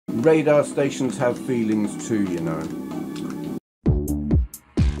radar stations have feelings too, you know.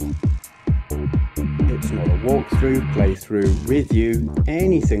 It's not a walkthrough, playthrough, review,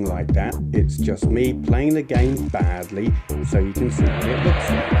 anything like that. It's just me playing the game badly so you can see what it looks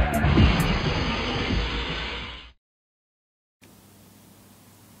like.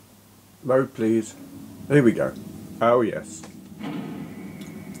 Load please. Here we go. Oh yes.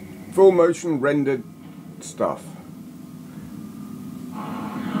 Full motion rendered stuff.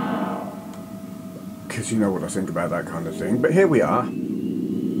 Because you know what I think about that kind of thing. But here we are.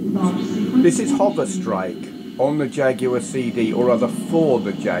 This is Hover Strike on the Jaguar CD, or rather for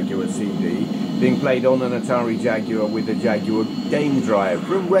the Jaguar CD, being played on an Atari Jaguar with a Jaguar Game Drive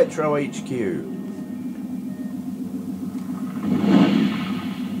from Retro HQ.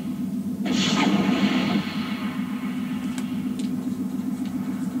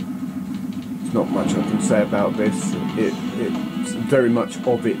 Not much I can say about this. It's very much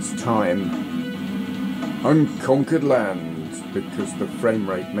of its time. Unconquered Lands, because the frame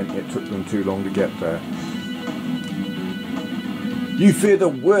rate meant it took them too long to get there. You fear the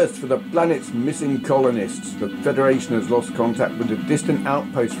worst for the planet's missing colonists. The Federation has lost contact with a distant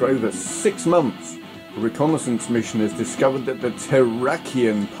outpost for over 6 months. A reconnaissance mission has discovered that the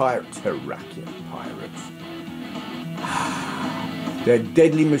Terrakian pirates... Their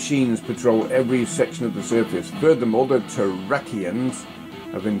deadly machines patrol every section of the surface. Furthermore, the Terrakians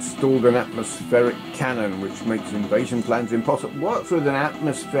have installed an atmospheric cannon which makes invasion plans impossible. What's with an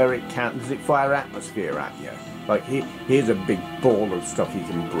atmospheric cannon? Does it fire atmosphere at you? Like, here's a big ball of stuff you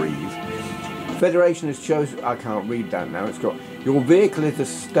can breathe. Federation has chosen... I can't read that now. It's got... Your vehicle is a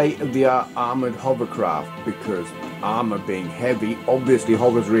state-of-the-art armoured hovercraft, because armour being heavy obviously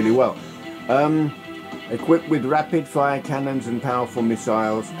hovers really well. Equipped with rapid-fire cannons and powerful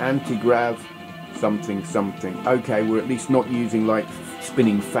missiles, anti-grav, something. Okay, we're at least not using, like,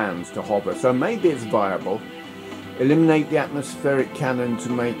 spinning fans to hover, so maybe it's viable. Eliminate the atmospheric cannon to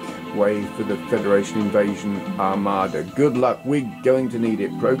make way for the Federation invasion armada. Good luck, we're going to need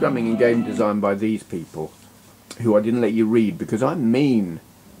it. Programming and game design by these people, who I didn't let you read because I'm mean.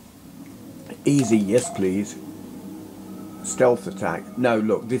 Easy, yes please. Stealth attack. No,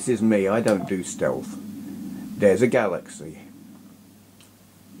 look, this is me, I don't do stealth. There's a galaxy.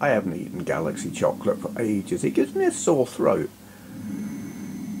 I haven't eaten galaxy chocolate for ages. It gives me a sore throat.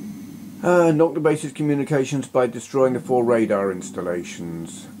 Knock the base's communications by destroying the 4 radar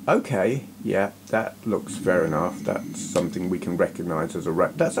installations. Okay, yeah, that looks fair enough. That's something we can recognise as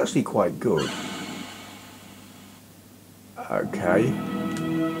a that's actually quite good. Okay.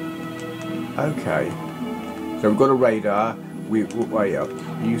 So we've got a radar. We're way up.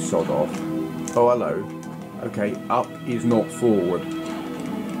 You sod off. Oh, hello. Okay, up is not forward.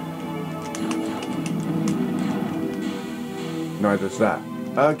 Neither's that.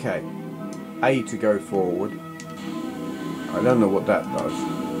 Okay. A to go forward. I don't know what that does.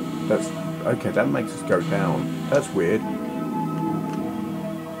 That's... Okay, that makes us go down. That's weird.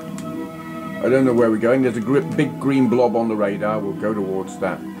 I don't know where we're going. There's a big green blob on the radar. We'll go towards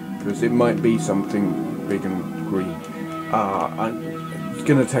that. Because it might be something big and green. It's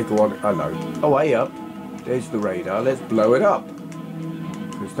going to take a while. Hello. Oh, way up. There's the radar. Let's blow it up.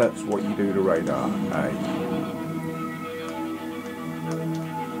 Because that's what you do to radar. Hey.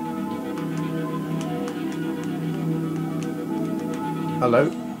 Hello?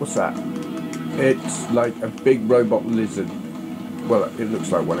 What's that? It's like a big robot lizard. Well, it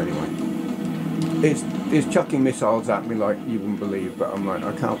looks like one anyway. It's chucking missiles at me like you wouldn't believe, but I'm like,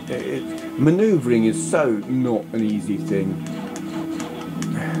 I can't. Manoeuvring is so not an easy thing.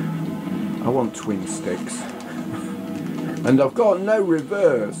 I want twin sticks. And I've got no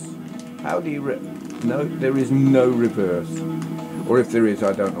reverse. How do you no, there is no reverse. Or if there is,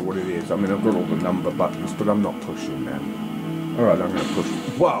 I don't know what it is. I mean, I've got all the number buttons, but I'm not pushing them. Alright, I'm going to push.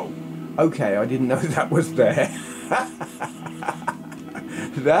 Whoa! Okay, I didn't know that was there.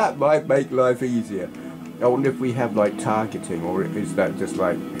 That might make life easier. I wonder if we have, like, targeting, or is that just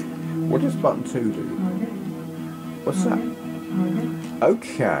like... What does button 2 do? What's that?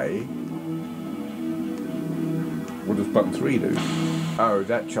 Okay. What does button 3 do? Oh,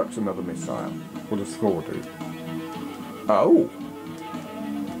 that chucks another missile. What does 4 do? Oh!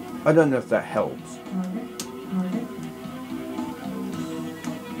 I don't know if that helps.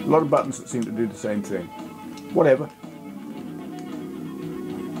 A lot of buttons that seem to do the same thing. Whatever.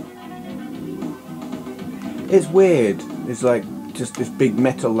 It's weird. It's like just this big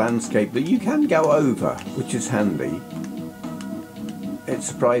metal landscape that you can go over, which is handy. It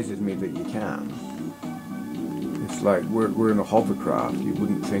surprises me that you can. It's like we're in a hovercraft. You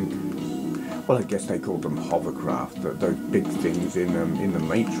wouldn't think... well, I guess they called them hovercraft, those big things in the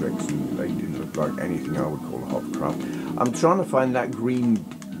Matrix, and they didn't look like anything I would call a hovercraft. I'm trying to find that green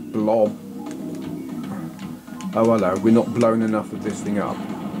blob. Oh, hello, we're not blown enough of this thing up.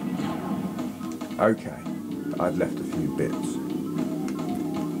 Okay, I've left a few bits.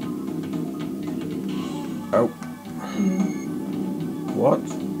 Oh. What?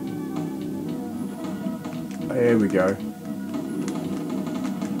 Here we go.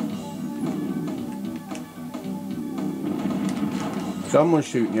 Someone's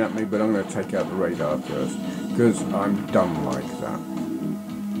shooting at me, but I'm going to take out the radar first, because I'm dumb like that.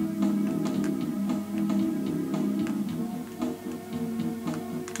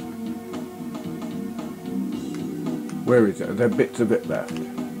 Where is it? Are there bits of it left?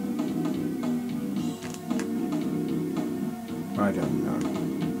 I don't know.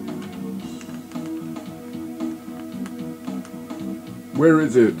 Where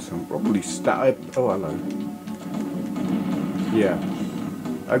is it? I'm probably oh, hello. Yeah.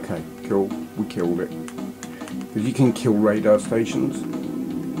 Okay, cool. We killed it. Because you can kill radar stations.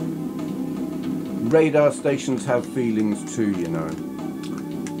 Radar stations have feelings too, you know.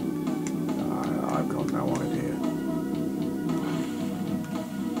 I've got no idea.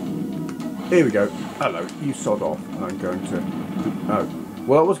 Here we go. Hello, you sod off. I'm going to... Oh.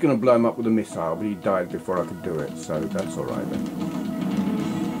 Well, I was going to blow him up with a missile, but he died before I could do it, so that's alright then.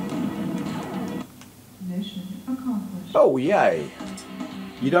 Mission accomplished. Oh, yay!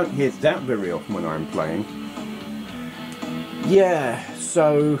 You don't hear that very often when I'm playing. Yeah,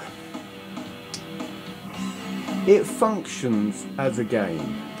 so... it functions as a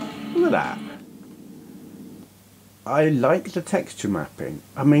game. Look at that. I like the texture mapping.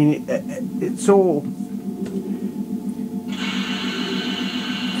 I mean, it's all...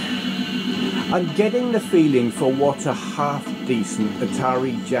 I'm getting the feeling for what a half-decent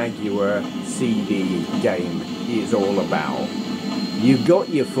Atari Jaguar CD game is all about. You've got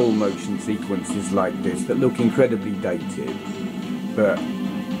your full motion sequences like this that look incredibly dated, but,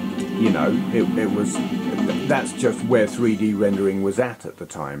 you know, it was... that's just where 3D rendering was at the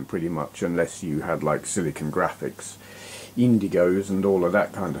time, pretty much, unless you had, like, Silicon Graphics, Indigos and all of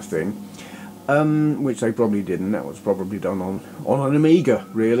that kind of thing, which they probably didn't. That was probably done on an Amiga,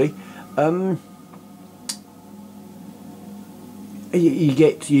 really. You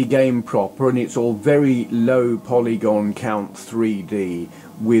get to your game proper and it's all very low polygon count 3D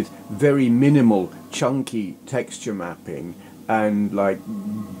with very minimal chunky texture mapping and like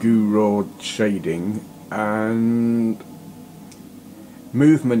Guru shading, and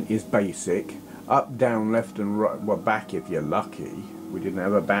movement is basic, up, down, left and right, well back if you're lucky. We didn't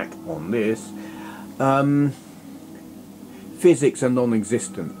have a back on this. Physics are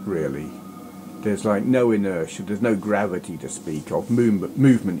non-existent really. There's like no inertia, there's no gravity to speak of.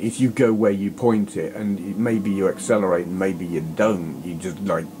 Movement is you go where you point it, and maybe you accelerate and maybe you don't. You just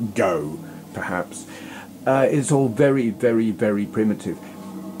like go, perhaps. It's all very, very, very primitive.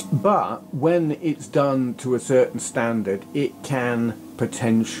 But when it's done to a certain standard, it can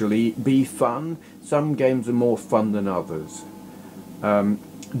potentially be fun. Some games are more fun than others.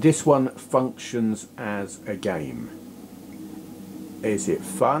 This one functions as a game. Is it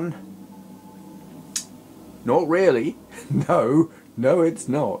fun? Not really. No, it's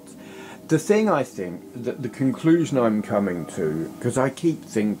not. The thing I think, that the conclusion I'm coming to, because I keep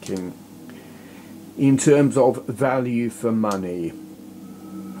thinking in terms of value for money,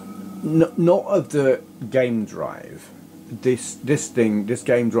 not of the game drive. This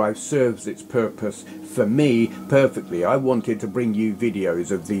game drive serves its purpose for me perfectly. I wanted to bring you videos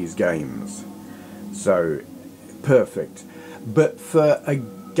of these games, so perfect. But for a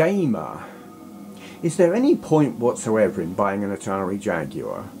gamer, is there any point whatsoever in buying an Atari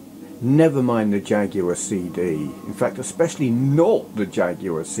Jaguar? Never mind the Jaguar CD. In fact, especially not the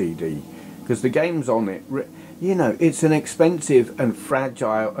Jaguar CD, because the games on it, you know, it's an expensive and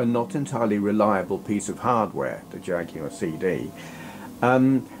fragile and not entirely reliable piece of hardware, the Jaguar CD.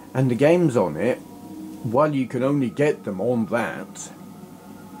 And the games on it, while you can only get them on that,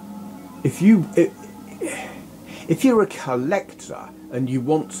 if you're a collector and you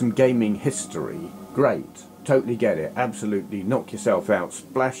want some gaming history, great, totally get it, absolutely, knock yourself out,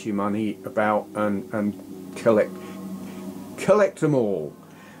 splash your money about and collect them all.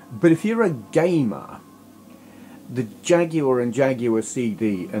 But if you're a gamer, the Jaguar and Jaguar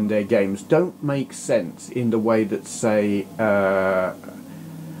CD and their games don't make sense in the way that, say, I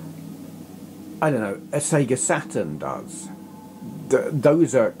don't know, a Sega Saturn does.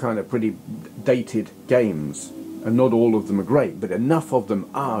 Those are kind of pretty dated games, and not all of them are great, but enough of them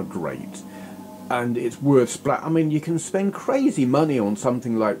are great. and it's worth I mean, you can spend crazy money on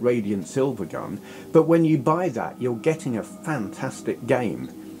something like Radiant Silvergun, but when you buy that, you're getting a fantastic game.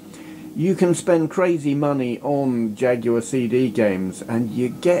 You can spend crazy money on Jaguar CD games, and you're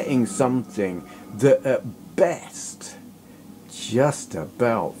getting something that at best just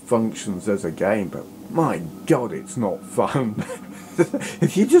about functions as a game, but my God, it's not fun.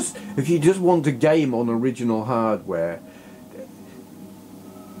 If you just want a game on original hardware,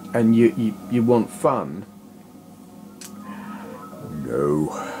 and you want fun, no,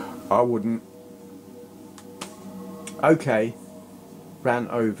 I wouldn't. Okay, ran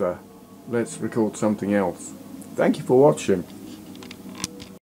over. Let's record something else. Thank you for watching.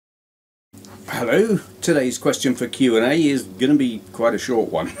 Hello. Today's question for Q&A is going to be quite a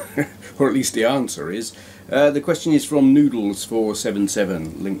short one, or at least the answer is. The question is from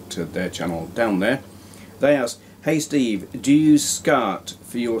noodles477, linked to their channel down there. They ask, "Hey Steve, do you use SCART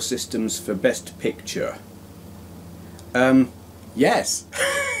for your systems for best picture?" Yes.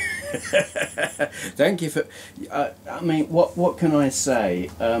 Thank you for. I mean, what can I say?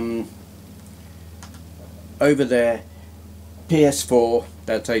 Over there, PS4,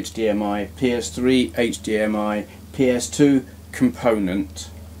 that's HDMI, PS3, HDMI, PS2,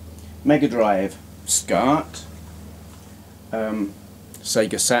 component, Mega Drive, SCART,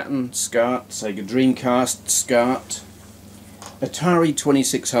 Sega Saturn, SCART, Sega Dreamcast, SCART, Atari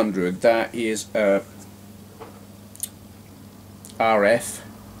 2600, that is RF,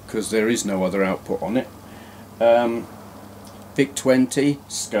 because there is no other output on it, VIC-20,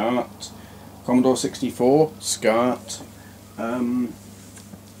 SCART, Commodore 64, SCART,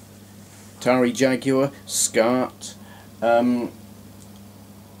 Atari Jaguar, SCART,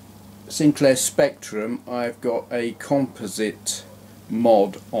 Sinclair Spectrum. I've got a composite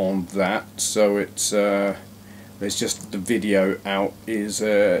mod on that, so it's just the video out is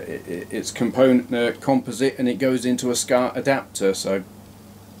it's component composite, and it goes into a SCART adapter, so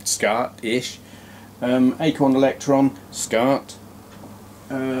SCART-ish. Acorn Electron, SCART.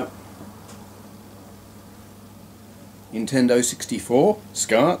 Nintendo 64,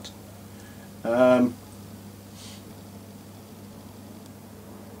 SCART. Yeah,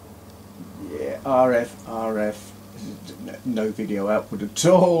 RF, no video output at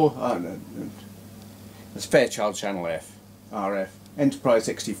all. Oh, no. It's Fairchild Channel F, RF. Enterprise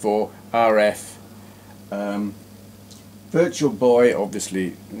 64, RF. Virtual Boy,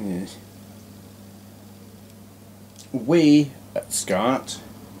 obviously. Yeah. Wii, SCART.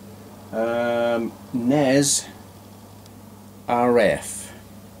 NES, RF.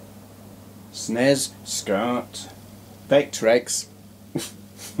 SNES, SCART. Vectrex.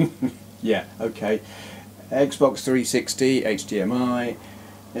 Yeah, okay. Xbox 360, HDMI.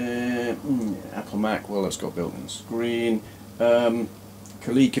 Apple Mac, well, it's got built-in screen.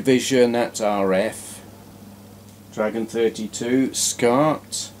 ColecoVision, that's RF. Dragon 32,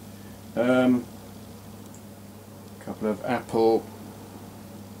 SCART. Couple of Apple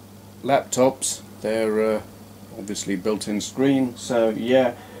laptops, they're obviously built-in screen, so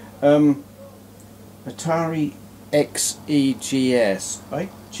yeah. Atari XEGS,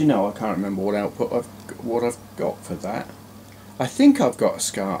 do you know, I can't remember what output I've got for that. I think I've got a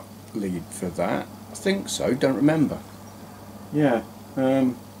SCART lead for that, I think so, don't remember. Yeah.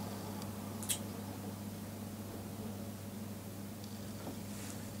 There's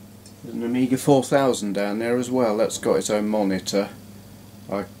an Amiga 4000 down there as well, that's got its own monitor.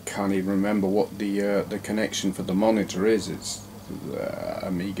 I can't even remember what the connection for the monitor is. It's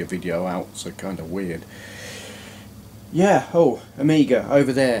Amiga video out, so kind of weird. Yeah, oh, Amiga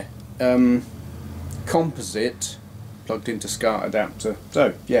over there. Composite, plugged into SCART adapter.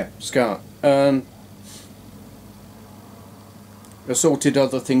 So, yeah, SCART. Assorted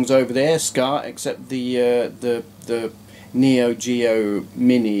other things over there, SCART, except the Neo Geo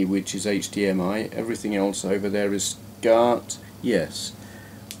Mini, which is HDMI. Everything else over there is SCART. Yes.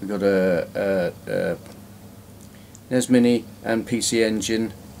 We've got a NES Mini and PC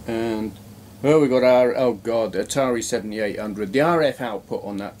Engine, and well, we've got our, oh god, Atari 7800. The RF output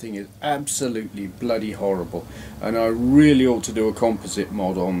on that thing is absolutely bloody horrible, and I really ought to do a composite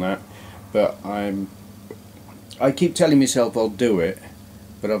mod on that, but I keep telling myself I'll do it,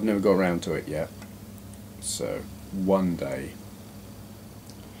 but I've never got around to it yet. So one day.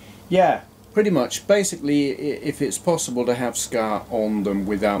 Yeah. Pretty much, basically, if it's possible to have SCART on them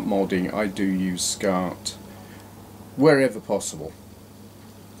without modding, I do use SCART wherever possible.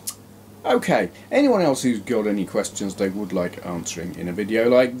 Okay, anyone else who's got any questions they would like answering in a video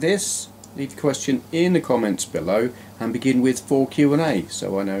like this, leave a question in the comments below and begin with for Q&A,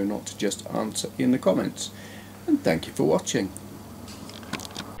 so I know not to just answer in the comments. And thank you for watching.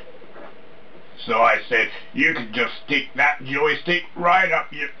 So I said, you can just stick that joystick right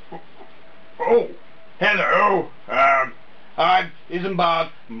up your... Oh, hello, I'm Isambard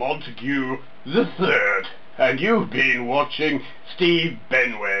Montague the Third, and you've been watching Steve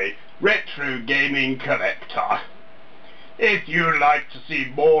Benway, Retro Gaming Collector. If you'd like to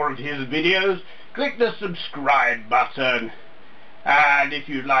see more of his videos, click the subscribe button. And if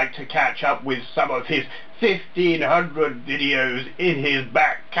you'd like to catch up with some of his 1,500 videos in his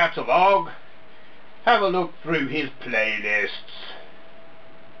back catalogue, have a look through his playlists.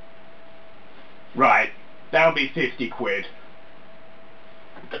 Right, that'll be 50 quid.